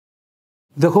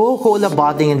The Coca-Cola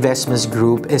Bottling Investments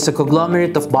Group is a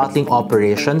conglomerate of bottling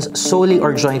operations solely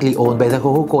or jointly owned by the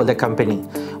Coca-Cola Company.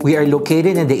 We are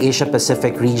located in the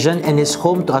Asia-Pacific region and is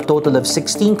home to a total of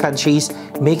 16 countries,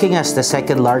 making us the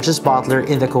second largest bottler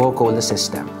in the Coca-Cola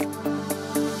system.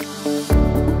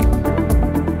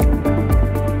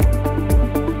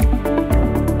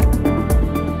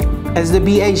 As the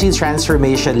BIG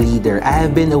transformation leader, I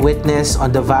have been a witness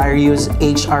on the various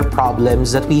HR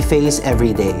problems that we face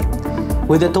every day.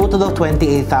 With a total of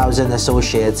 28,000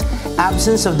 associates,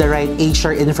 absence of the right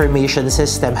HR information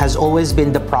system has always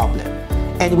been the problem.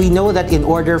 And we know that in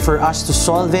order for us to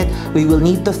solve it, we will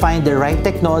need to find the right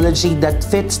technology that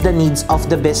fits the needs of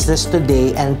the business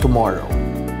today and tomorrow.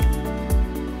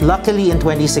 Luckily, in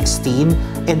 2016,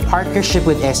 in partnership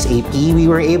with SAP, we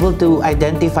were able to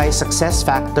identify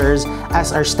SuccessFactors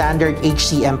as our standard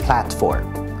HCM platform.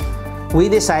 We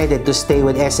decided to stay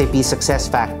with SAP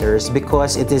SuccessFactors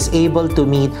because it is able to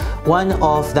meet one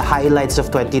of the highlights of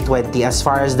 2020 as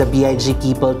far as the BIG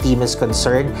people team is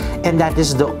concerned, and that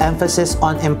is the emphasis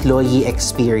on employee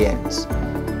experience.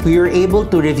 We were able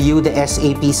to review the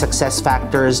SAP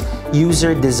SuccessFactors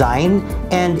user design,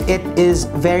 and it is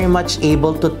very much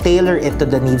able to tailor it to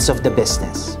the needs of the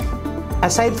business.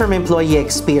 Aside from employee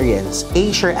experience,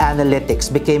 HR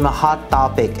analytics became a hot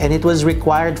topic, and it was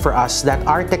required for us that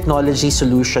our technology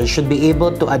solution should be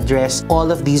able to address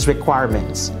all of these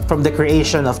requirements. From the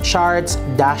creation of charts,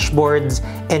 dashboards,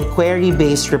 and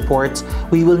query-based reports,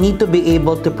 we will need to be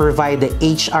able to provide the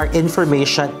HR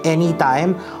information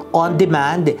anytime, on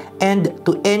demand, and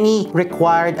to any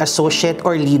required associate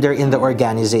or leader in the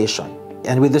organization.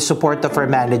 And with the support of our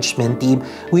management team,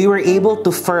 we were able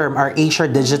to firm our HR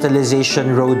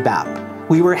digitalization roadmap.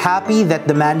 We were happy that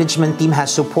the management team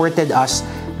has supported us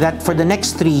that for the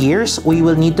next 3 years, we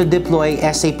will need to deploy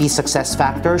SAP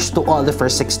SuccessFactors to all of our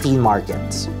 16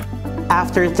 markets.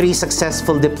 After 3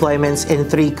 successful deployments in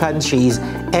 3 countries,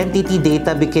 NTT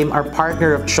DATA became our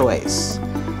partner of choice.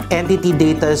 NTT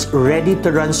DATA's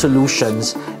ready-to-run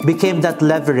solutions became that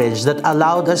leverage that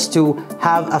allowed us to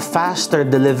have a faster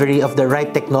delivery of the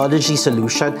right technology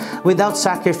solution without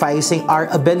sacrificing our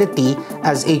ability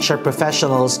as HR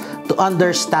professionals to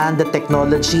understand the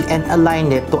technology and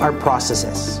align it to our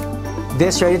processes.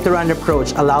 This ready-to-run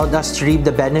approach allowed us to reap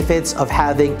the benefits of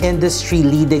having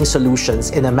industry-leading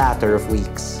solutions in a matter of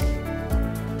weeks.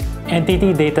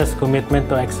 NTT DATA's commitment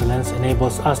to excellence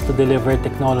enables us to deliver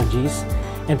technologies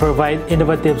and provide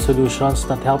innovative solutions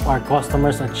that help our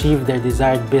customers achieve their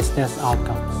desired business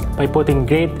outcomes. By putting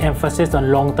great emphasis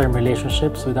on long-term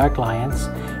relationships with our clients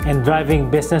and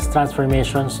driving business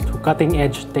transformations through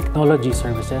cutting-edge technology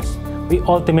services, we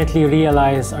ultimately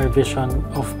realize our vision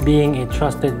of being a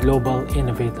trusted global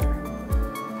innovator.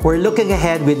 We're looking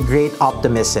ahead with great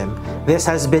optimism. This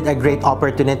has been a great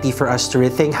opportunity for us to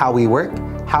rethink how we work,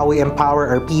 how we empower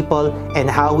our people, and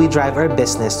how we drive our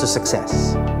business to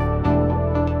success.